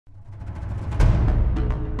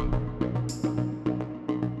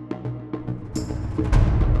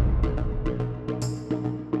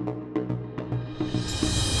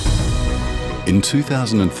In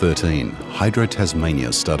 2013, Hydro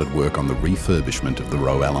Tasmania started work on the refurbishment of the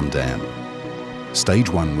Rowallan Dam. Stage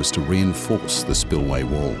 1 was to reinforce the spillway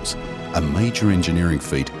walls, a major engineering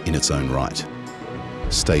feat in its own right.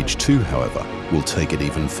 Stage 2, however, will take it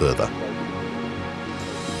even further.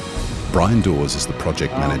 Brian Dawes is the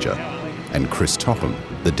project manager and Chris Topham,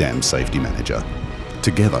 the dam safety manager.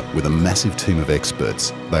 Together with a massive team of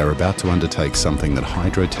experts, they are about to undertake something that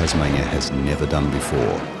Hydro Tasmania has never done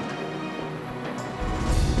before.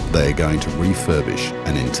 They are going to refurbish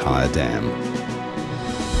an entire dam.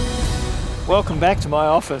 Welcome back to my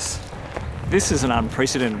office. This is an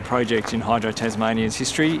unprecedented project in Hydro Tasmania's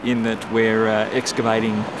history in that we're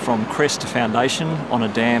excavating from crest to foundation on a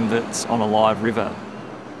dam that's on a live river.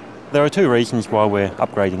 There are two reasons why we're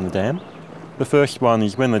upgrading the dam. The first one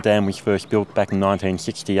is when the dam was first built back in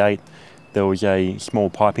 1968, there was a small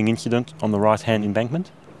piping incident on the right-hand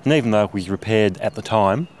embankment. And even though it was repaired at the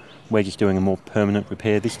time, we're just doing a more permanent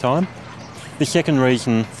repair this time. The second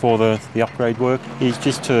reason for the upgrade work is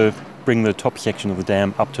just to bring the top section of the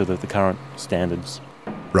dam up to the current standards.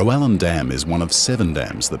 Rowallan Dam is one of 7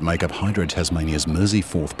 dams that make up Hydro Tasmania's Mersey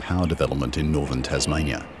Forth power development in northern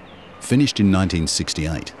Tasmania. Finished in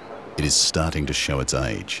 1968, it is starting to show its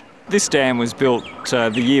age. This dam was built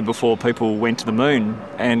the year before people went to the moon,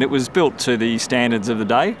 and it was built to the standards of the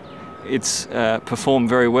day. It's performed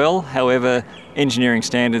very well, however, engineering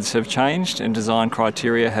standards have changed and design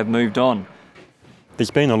criteria have moved on. There's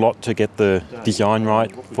been a lot to get the design right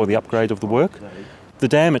for the upgrade of the work. The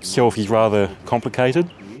dam itself is rather complicated.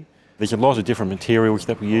 There's a lot of different materials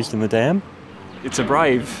that we used in the dam. It's a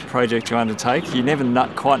brave project to undertake. You never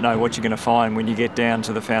quite know what you're going to find when you get down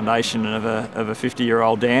to the foundation of a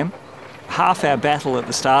 50-year-old dam. Half our battle at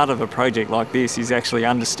the start of a project like this is actually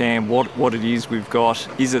understand what it is we've got.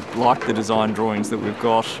 Is it like the design drawings that we've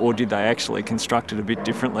got, or did they actually construct it a bit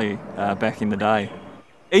differently back in the day?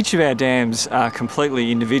 Each of our dams are completely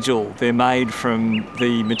individual. They're made from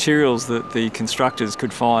the materials that the constructors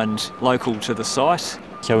could find local to the site.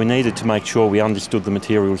 So we needed to make sure we understood the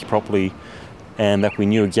materials properly and that we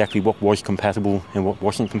knew exactly what was compatible and what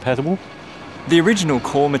wasn't compatible. The original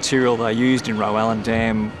core material they used in Rowallan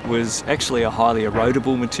Dam was actually a highly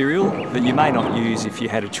erodible material that you may not use if you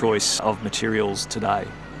had a choice of materials today.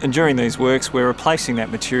 And during these works, we're replacing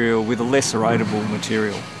that material with a less erodible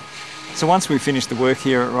material. So once we finish the work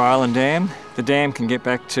here at Rowallan Dam, the dam can get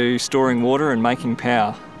back to storing water and making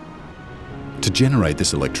power. To generate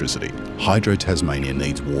this electricity, Hydro Tasmania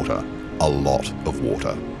needs water, a lot of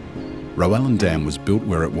water. Rowallan Dam was built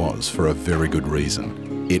where it was for a very good reason.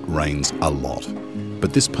 It rains a lot.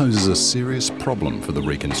 But this poses a serious problem for the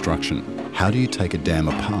reconstruction. How do you take a dam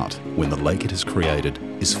apart when the lake it has created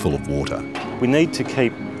is full of water? We need to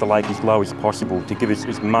keep the lake as low as possible to give us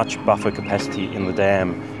as much buffer capacity in the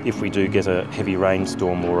dam if we do get a heavy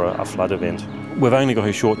rainstorm or a flood event. We've only got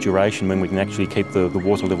a short duration when we can actually keep the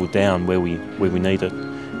water level down where we need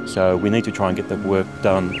it. So we need to try and get the work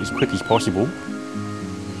done as quick as possible.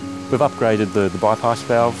 We've upgraded the bypass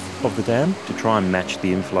valve of the dam to try and match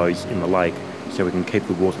the inflows in the lake so we can keep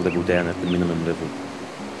the water level down at the minimum level.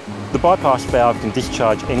 The bypass valve can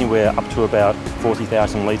discharge anywhere up to about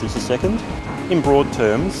 40,000 litres a second. In broad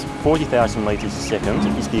terms, 40,000 litres a second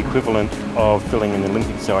is the equivalent of filling an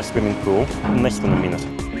Olympic-sized swimming pool in less than a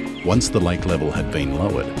minute. Once the lake level had been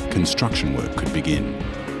lowered, construction work could begin.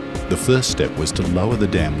 The first step was to lower the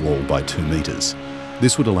dam wall by 2 metres.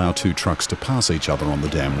 This would allow 2 trucks to pass each other on the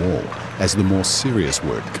dam wall as the more serious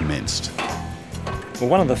work commenced. Well,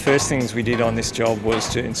 one of the first things we did on this job was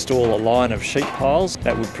to install a line of sheet piles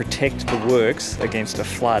that would protect the works against a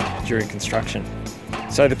flood during construction.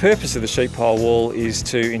 So the purpose of the sheet pile wall is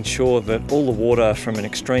to ensure that all the water from an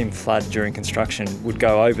extreme flood during construction would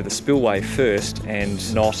go over the spillway first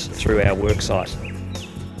and not through our work site.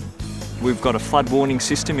 We've got a flood warning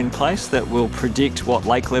system in place that will predict what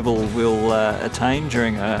lake level we'll attain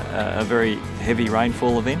during a very heavy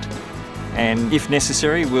rainfall event. And if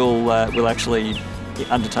necessary, we'll actually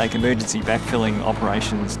undertake emergency backfilling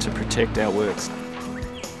operations to protect our works.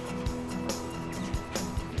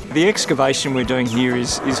 The excavation we're doing here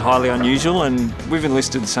is highly unusual, and we've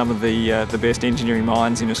enlisted some of the best engineering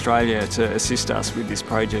minds in Australia to assist us with this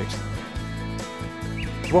project.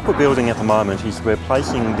 What we're building at the moment is we're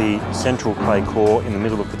placing the central clay core in the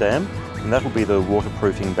middle of the dam, and that will be the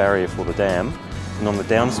waterproofing barrier for the dam. And on the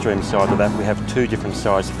downstream side of that we have 2 different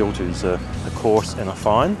size filters, a coarse and a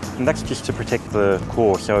fine, and that's just to protect the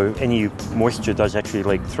core, so any moisture does actually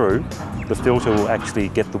leak through, the filter will actually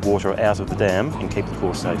get the water out of the dam and keep the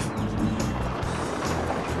core safe.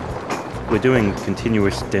 We're doing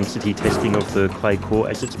continuous density testing of the clay core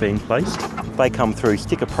as it's being placed. They come through,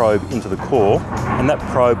 stick a probe into the core, and that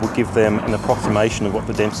probe will give them an approximation of what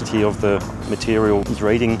the density of the material is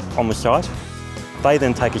reading on the site. They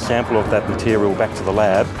then take a sample of that material back to the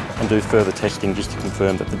lab and do further testing just to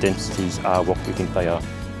confirm that the densities are what we think they are.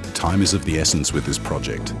 Time is of the essence with this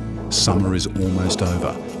project. Summer is almost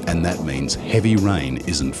over, and that means heavy rain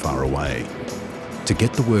isn't far away. To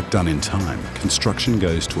get the work done in time, construction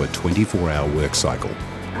goes to a 24-hour work cycle.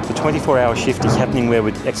 The 24-hour shift is happening where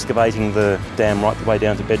we're excavating the dam right the way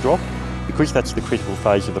down to bedrock. Because that's the critical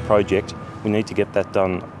phase of the project, we need to get that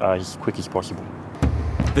done as quick as possible.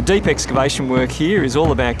 The deep excavation work here is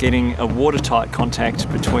all about getting a watertight contact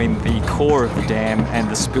between the core of the dam and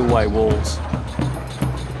the spillway walls.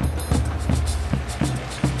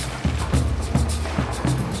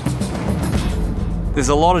 There's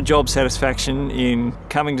a lot of job satisfaction in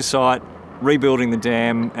coming to site, rebuilding the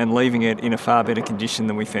dam and leaving it in a far better condition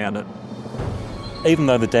than we found it. Even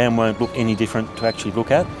though the dam won't look any different to actually look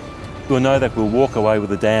at, we'll know that we'll walk away with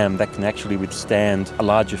a dam that can actually withstand a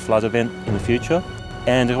larger flood event in the future.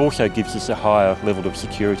 And it also gives us a higher level of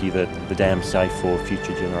security that the dam's safe for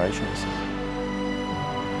future generations.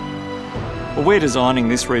 Well, we're designing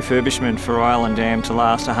this refurbishment for Rowallan Dam to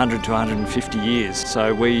last 100 to 150 years,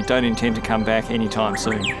 so we don't intend to come back anytime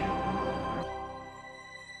soon.